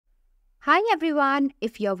Hi everyone,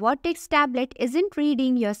 if your Vortex tablet isn't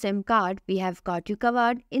reading your SIM card, we have got you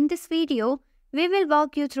covered. In this video, we will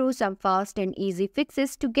walk you through some fast and easy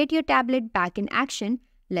fixes to get your tablet back in action.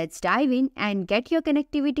 Let's dive in and get your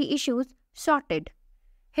connectivity issues sorted.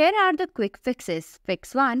 Here are the quick fixes.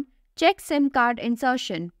 Fix 1. Check SIM card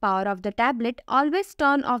insertion. Power off the tablet. Always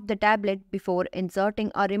turn off the tablet before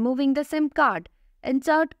inserting or removing the SIM card.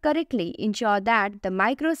 Insert correctly. Ensure that the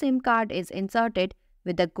micro SIM card is inserted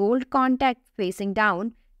with the gold contact facing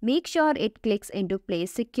down. Make sure it clicks into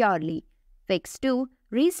place securely. Fix 2.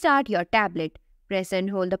 Restart your tablet. Press and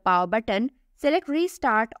hold the power button. Select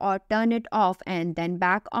restart or turn it off and then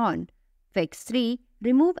back on. Fix 3.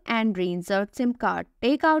 Remove and reinsert SIM card.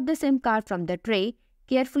 Take out the SIM card from the tray.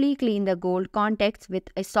 Carefully clean the gold contacts with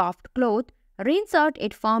a soft cloth. Reinsert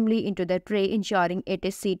it firmly into the tray, ensuring it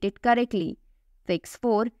is seated correctly. Fix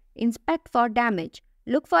 4. Inspect for damage.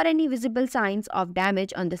 Look for any visible signs of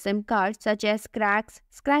damage on the SIM card such as cracks,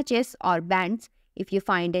 scratches or bends. If you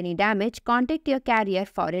find any damage, contact your carrier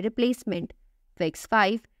for a replacement. Fix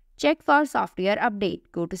 5. Check for software update.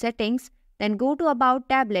 Go to Settings, then go to About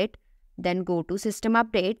Tablet, then go to System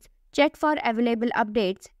Updates. Check for available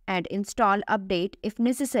updates and install update if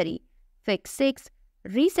necessary. Fix 6.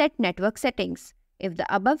 Reset network settings. If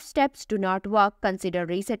the above steps do not work, consider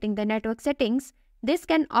resetting the network settings. This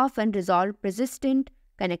can often resolve persistent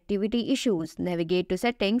connectivity issues. Navigate to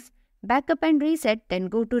Settings, Backup and Reset, then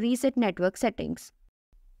go to Reset Network Settings.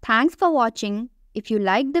 Thanks for watching. If you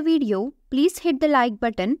liked the video, please hit the like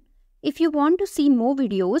button. If you want to see more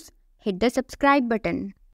videos, hit the subscribe button.